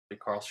Hey,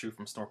 Carl Shu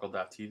from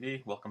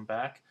Snorkel.tv. Welcome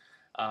back.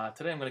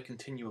 Today I'm going to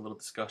continue a little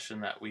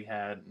discussion that we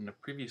had in a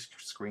previous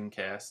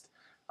screencast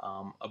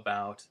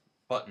about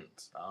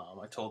buttons.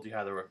 I told you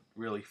how there were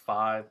really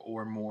 5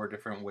 or more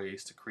different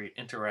ways to create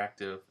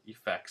interactive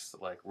effects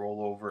like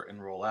rollover and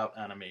rollout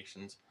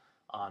animations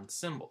on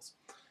symbols.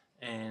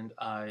 And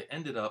I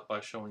ended up by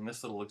showing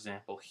this little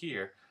example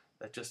here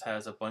that just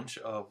has a bunch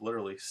of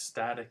literally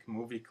static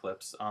movie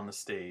clips on the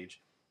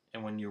stage,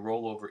 and when you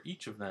roll over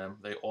each of them,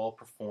 they all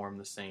perform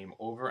the same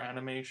over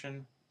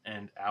animation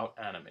and out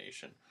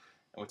animation.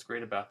 And what's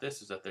great about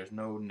this is that there's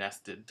no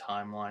nested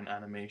timeline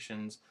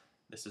animations.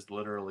 This is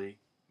literally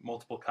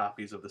multiple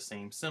copies of the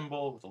same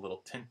symbol with a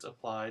little tint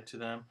applied to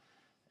them,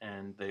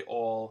 and they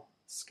all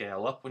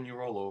scale up when you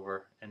roll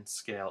over and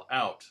scale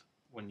out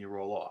when you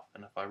roll off.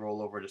 And if I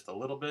roll over just a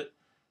little bit,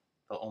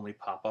 they'll only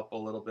pop up a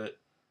little bit,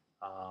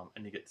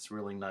 and you get this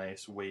really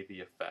nice wavy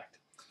effect.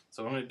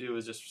 So what I'm going to do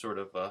is just sort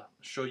of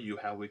show you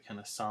how we can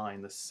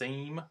assign the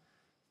same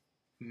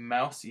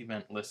mouse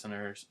event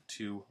listeners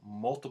to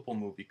multiple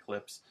movie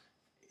clips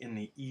in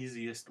the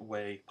easiest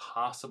way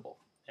possible.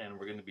 And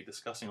we're going to be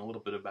discussing a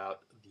little bit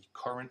about the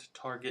current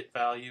target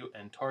value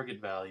and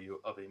target value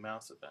of a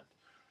mouse event.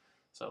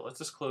 So let's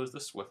just close the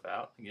SWIFT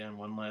out. Again,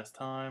 one last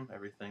time.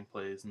 Everything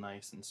plays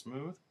nice and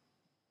smooth.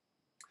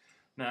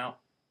 Now,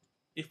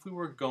 if we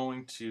were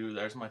going to,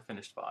 there's my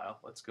finished file.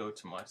 Let's go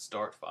to my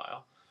start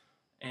file.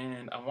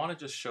 And I want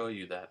to just show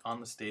you that on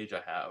the stage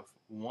I have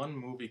one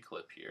movie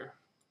clip here.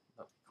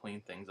 Let me clean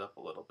things up a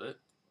little bit.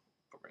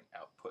 Bring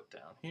output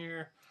down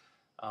here.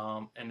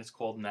 And it's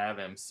called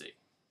navmc.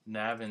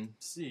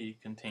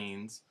 Navmc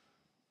contains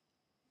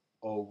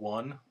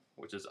O1,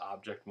 which is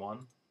object 1.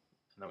 And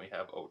then we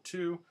have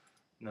O2.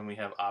 And then we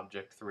have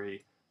object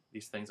 3.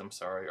 These things, I'm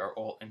sorry, are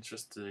all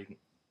instances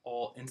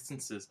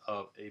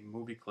of a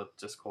movie clip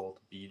just called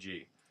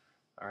BG.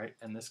 All right,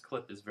 and this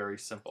clip is very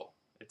simple.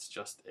 It's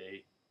just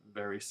a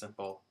very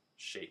simple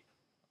shape.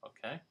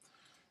 Okay,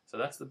 so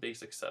that's the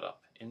basic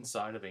setup.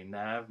 Inside of a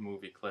nav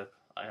movie clip,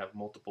 I have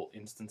multiple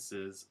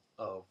instances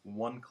of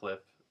one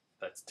clip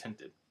that's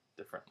tinted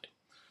differently.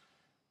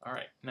 All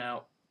right,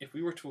 now if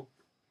we were to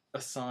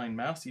assign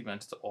mouse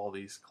events to all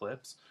these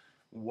clips,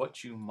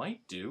 what you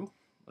might do,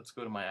 let's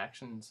go to my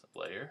actions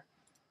layer,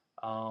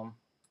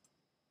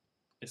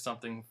 is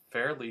something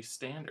fairly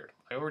standard.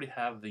 I already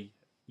have the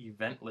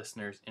event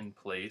listeners in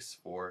place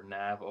for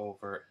nav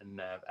over and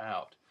nav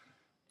out.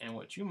 And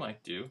what you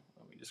might do,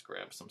 let me just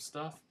grab some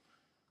stuff,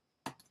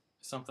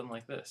 something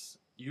like this.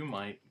 You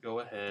might go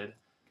ahead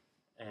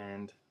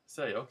and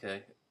say,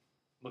 okay,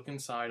 look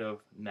inside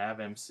of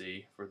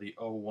navmc for the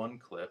O1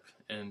 clip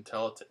and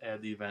tell it to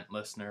add the event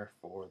listener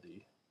for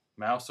the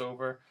mouse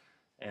over,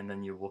 and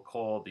then you will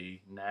call the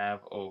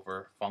nav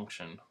over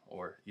function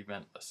or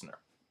event listener.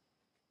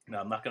 Now,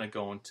 I'm not going to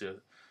go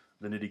into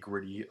the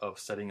nitty-gritty of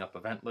setting up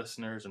event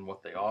listeners and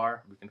what they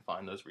are. We can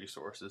find those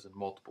resources in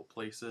multiple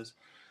places.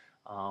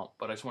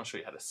 But I just want to show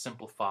you how to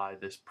simplify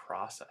this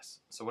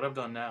process. So what I've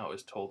done now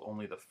is told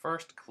only the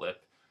first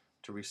clip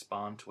to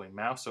respond to a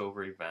mouse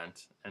over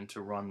event and to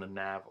run the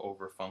nav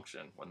over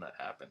function when that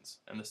happens.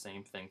 And the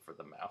same thing for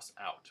the mouse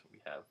out. We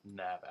have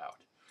nav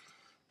out.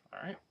 All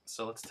right,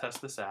 so let's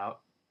test this out.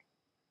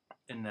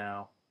 And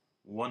now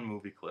one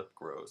movie clip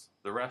grows.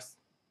 The rest,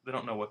 they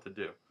don't know what to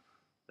do.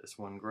 This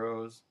one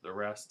grows, the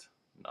rest,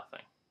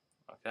 nothing.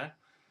 Okay?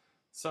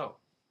 So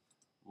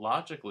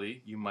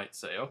logically, you might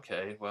say,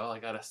 okay, well, I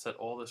got to set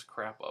all this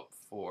crap up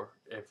for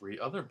every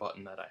other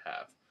button that I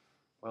have.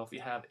 Well, if you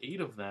have 8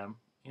 of them,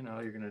 you know,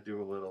 you're going to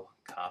do a little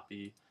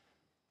copy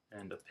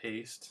and a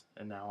paste,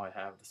 and now I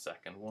have the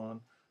second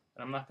one.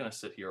 And I'm not going to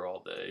sit here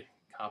all day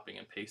copying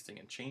and pasting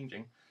and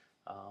changing.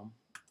 I'm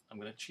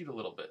going to cheat a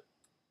little bit,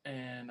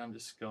 and I'm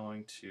just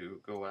going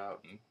to go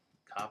out and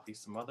copy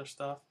some other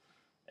stuff,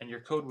 and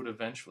your code would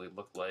eventually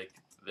look like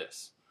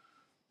this.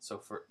 So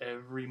for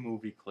every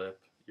movie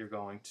clip, you're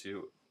going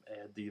to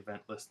add the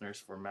event listeners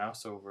for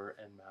mouse over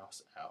and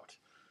mouse out.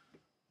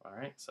 All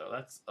right, so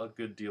that's a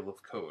good deal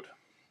of code.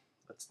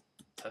 Let's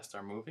test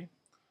our movie.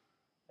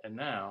 And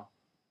now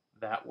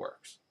that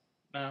works.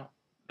 Now,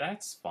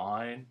 that's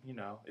fine, you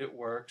know, it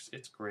works,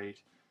 it's great,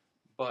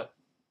 but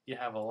you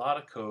have a lot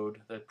of code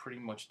that pretty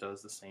much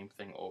does the same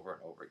thing over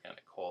and over again.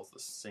 It calls the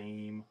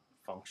same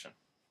function.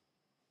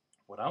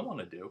 What I want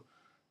to do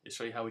is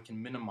show you how we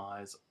can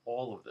minimize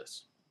all of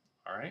this.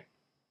 All right?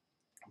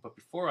 But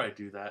before I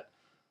do that,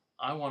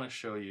 I want to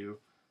show you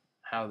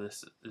how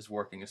this is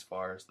working as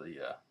far as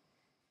the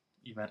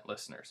event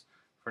listeners.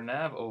 For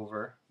nav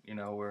over, you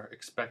know, we're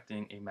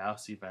expecting a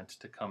mouse event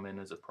to come in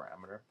as a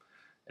parameter,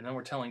 and then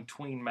we're telling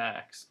tween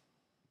max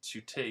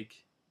to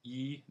take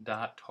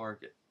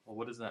e.target. Well,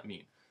 what does that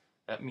mean?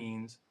 That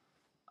means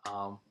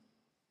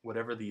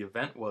whatever the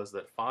event was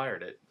that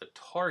fired it, the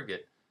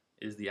target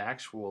is the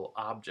actual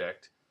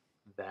object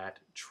that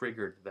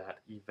triggered that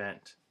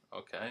event.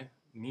 Okay,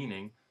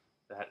 meaning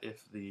that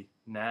if the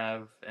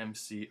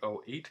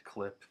navmc08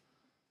 clip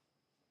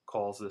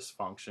calls this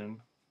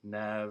function,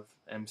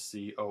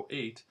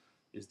 navmc08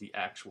 is the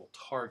actual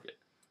target.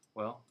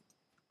 Well,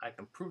 I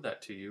can prove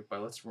that to you by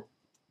let's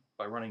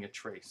by running a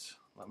trace.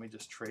 Let me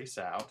just trace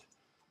out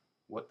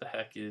what the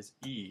heck is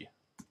E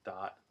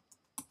dot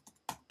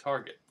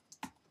target.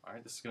 All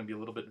right, this is going to be a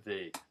little bit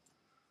vague.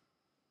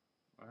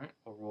 All right,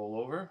 we'll roll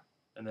over,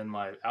 and then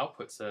my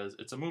output says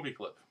it's a movie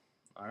clip.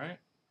 All right,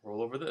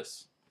 roll over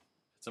this.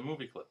 It's a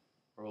movie clip.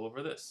 Roll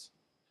over this.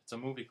 It's a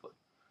movie clip.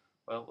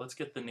 Well, let's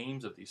get the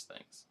names of these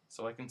things.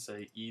 So I can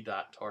say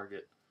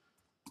E.target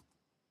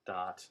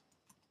dot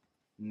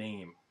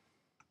name.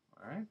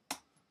 All right,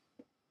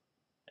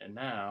 and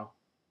now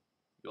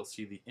you'll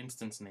see the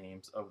instance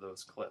names of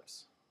those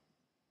clips.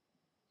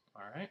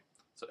 All right,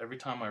 so every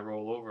time I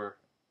roll over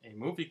a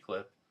movie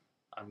clip,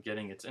 I'm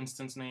getting its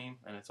instance name,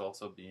 and it's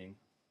also being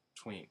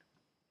tweened.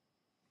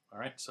 All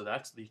right, so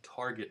that's the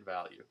target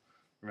value.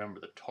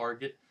 Remember, the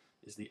target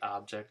is the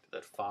object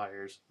that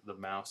fires the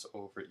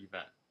MouseOver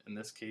event. In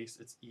this case,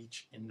 it's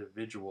each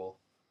individual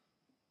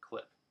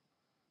clip.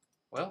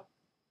 Well,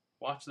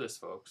 watch this,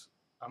 folks.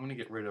 I'm going to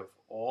get rid of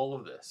all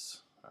of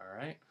this, all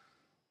right?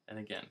 And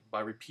again,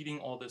 by repeating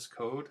all this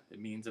code, it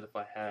means that if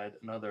I had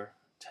another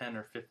 10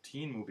 or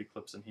 15 movie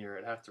clips in here,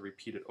 I'd have to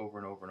repeat it over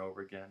and over and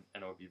over again,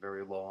 and it would be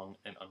very long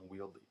and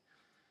unwieldy.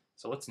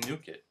 So let's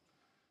nuke it.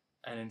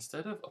 And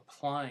instead of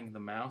applying the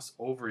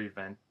MouseOver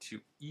event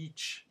to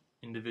each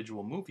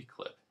individual movie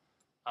clip,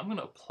 I'm going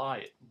to apply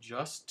it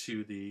just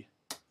to the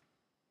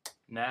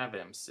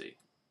navMC.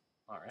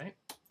 All right?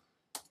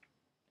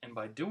 And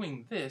by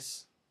doing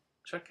this,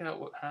 check out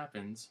what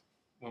happens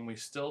when we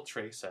still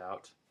trace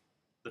out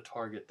the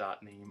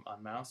target.name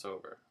on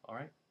MouseOver. All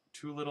right?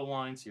 2 little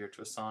lines here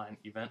to assign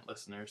event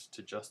listeners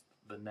to just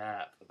the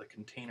nav, the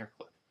container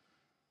clip.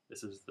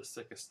 This is the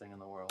sickest thing in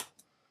the world.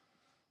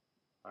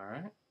 All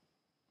right?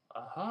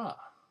 Aha!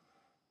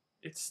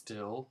 It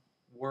still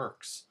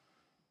works,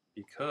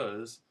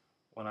 because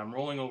when I'm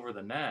rolling over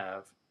the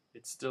nav,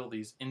 it's still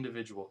these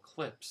individual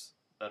clips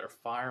that are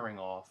firing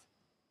off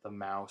the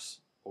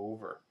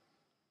MouseOver.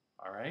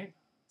 All right?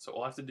 So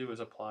all I have to do is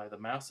apply the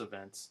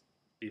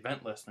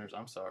event listeners,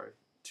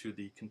 to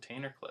the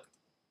container clip.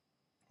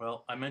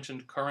 Well, I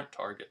mentioned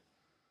currentTarget.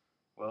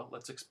 Well,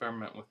 let's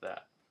experiment with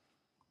that.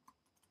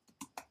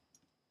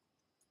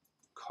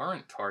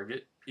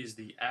 currentTarget is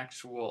the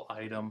actual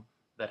item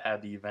that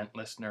had the event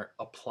listener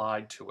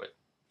applied to it.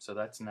 So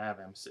that's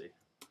navMC.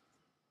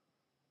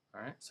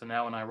 All right, so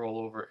now when I roll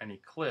over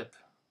any clip,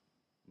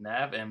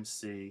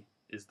 navMC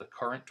is the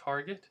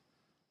currentTarget,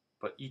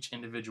 but each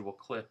individual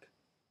clip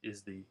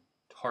is the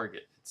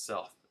target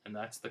itself, and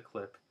that's the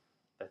clip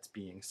that's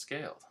being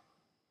scaled.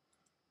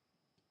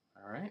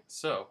 All right,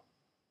 so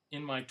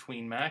in my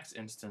tweenMax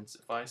instance,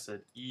 if I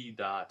said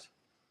E.current,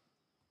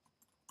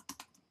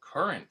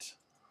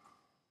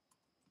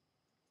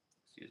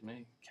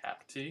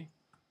 cap T,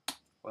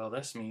 well,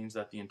 this means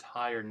that the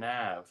entire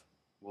nav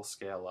will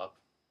scale up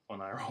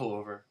when I roll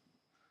over,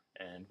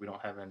 and we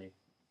don't have any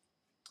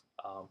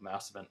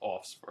mouse event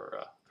offs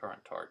for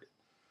currentTarget.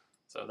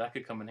 So that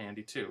could come in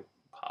handy too,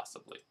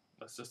 possibly.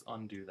 Let's just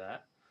undo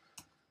that.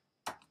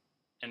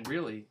 And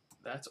really,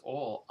 that's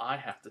all I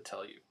have to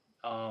tell you.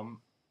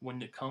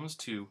 When it comes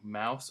to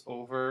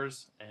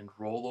MouseOvers and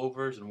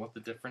rollovers and what the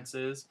difference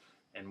is,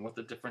 and what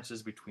the difference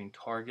is between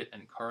target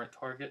and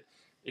currentTarget,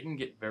 it can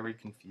get very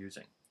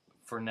confusing.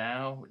 For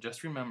now,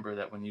 just remember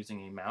that when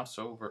using a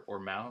MouseOver or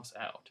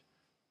MouseOut,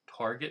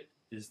 target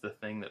is the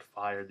thing that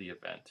fired the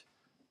event,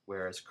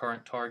 whereas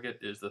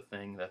currentTarget is the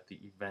thing that the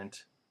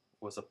event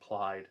was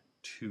applied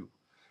to.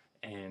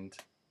 And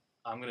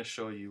I'm going to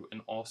show you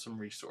an awesome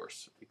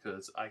resource,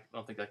 because I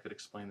don't think I could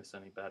explain this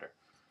any better.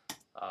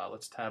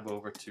 Let's tab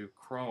over to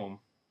Chrome,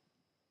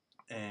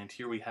 and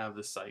here we have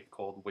this site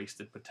called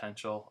Wasted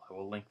Potential. I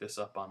will link this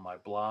up on my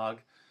blog,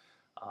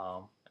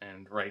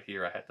 and right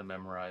here I had to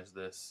memorize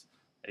this.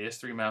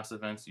 AS3 mouse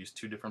events use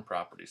 2 different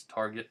properties,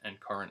 target and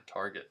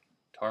currentTarget.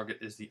 Target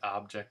is the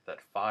object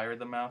that fired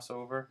the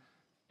MouseOver,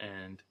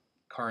 and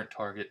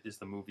currentTarget is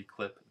the movie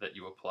clip that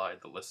you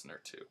applied the listener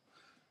to.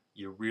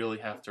 You really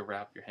have to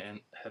wrap your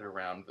head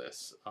around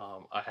this.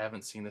 I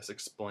haven't seen this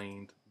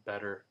explained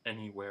better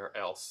anywhere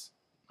else.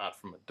 Not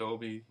from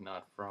Adobe,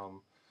 not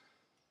from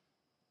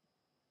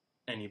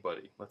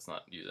anybody. Let's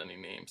not use any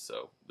names.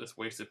 So this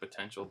Wasted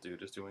Potential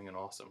dude is doing an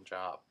awesome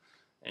job.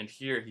 And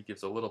here he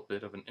gives a little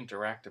bit of an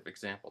interactive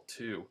example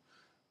too,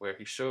 where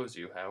he shows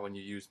you how when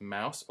you use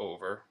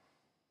MouseOver,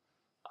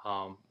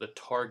 the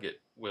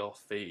target will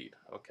fade,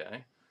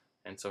 okay?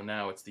 And so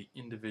now it's the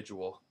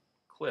individual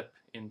clip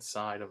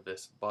inside of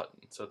this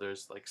button. So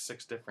there's like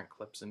 6 different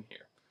clips in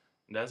here.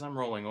 And as I'm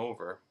rolling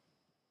over,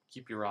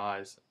 keep your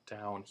eyes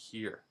down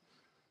here.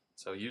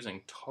 So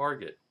using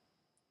target,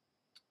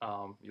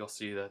 you'll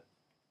see that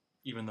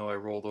even though I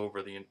rolled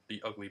over the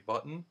ugly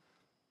button,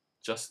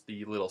 just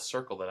the little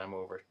circle that I'm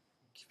over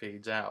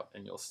fades out,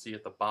 and you'll see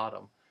at the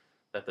bottom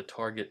that the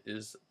target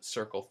is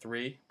circle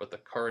 3, but the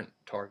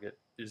currentTarget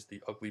is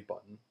the ugly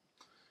button.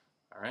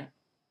 All right,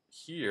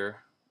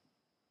 here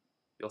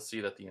you'll see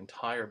that the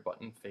entire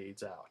button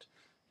fades out,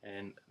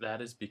 and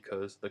that is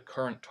because the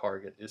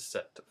currentTarget is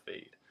set to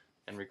fade,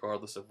 and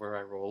regardless of where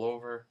I roll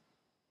over,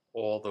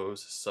 all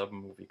those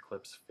sub-movie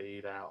clips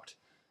fade out.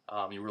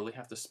 You really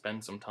have to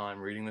spend some time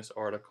reading this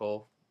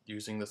article,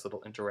 using this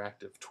little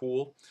interactive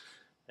tool,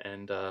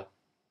 and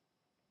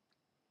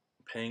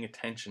paying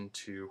attention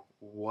to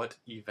what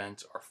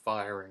events are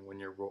firing when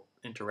you're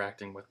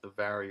interacting with the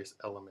various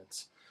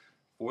elements.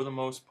 For the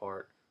most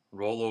part,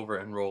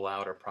 rollover and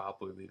rollout are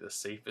probably the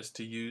safest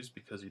to use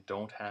because you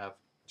don't have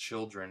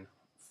children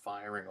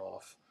firing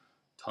off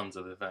tons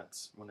of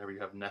events whenever you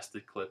have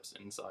nested clips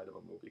inside of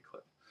a movie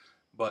clip.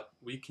 But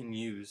we can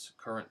use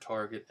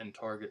currentTarget and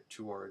target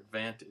to our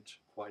advantage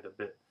quite a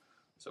bit.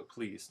 So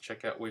please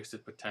check out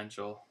Wasted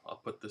Potential. I'll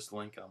put this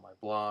link on my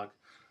blog.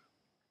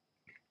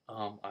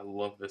 I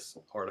love this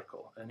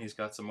article, and he's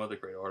got some other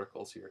great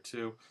articles here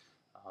too.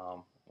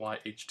 Why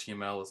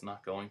HTML is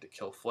not going to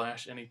kill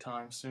Flash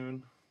anytime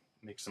soon.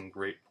 Makes some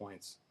great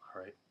points.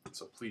 All right,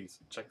 so please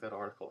check that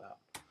article out.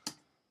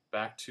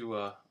 Back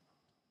to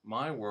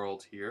my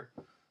world here.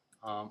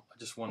 I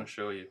just want to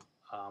show you.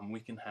 We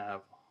can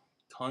have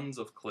tons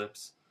of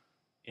clips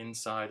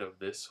inside of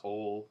this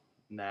whole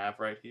nav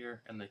right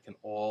here, and they can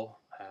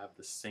all have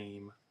the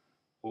same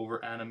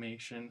over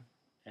animation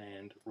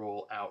and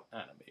roll out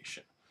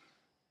animation.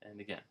 And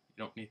again, you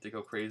don't need to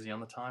go crazy on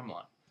the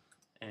timeline.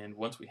 And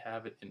once we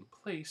have it in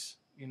place,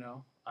 you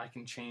know, I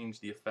can change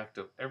the effect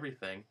of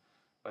everything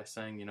by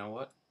saying, you know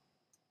what,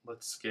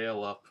 let's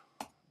scale up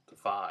to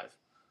 5,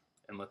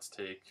 and let's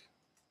take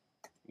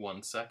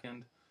 1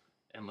 second,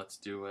 and let's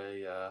do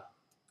a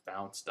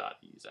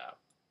bounce.ease out.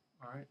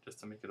 All right, just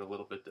to make it a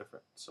little bit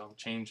different. So I'm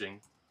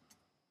changing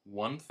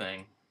one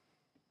thing.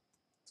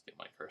 Let's get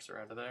my cursor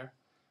out of there.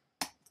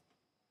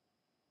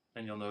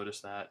 And you'll notice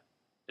that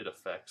it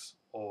affects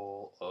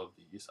all of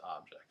these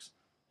objects.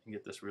 And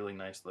get this really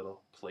nice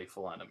little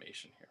playful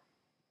animation here.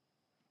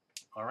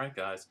 All right,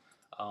 guys.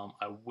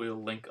 I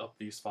will link up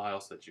these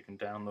files so that you can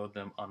download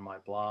them on my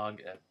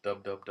blog at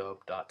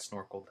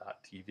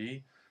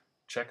www.snorkel.tv.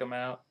 Check them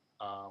out.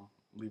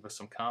 Leave us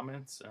some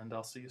comments, and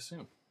I'll see you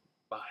soon.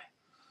 Bye.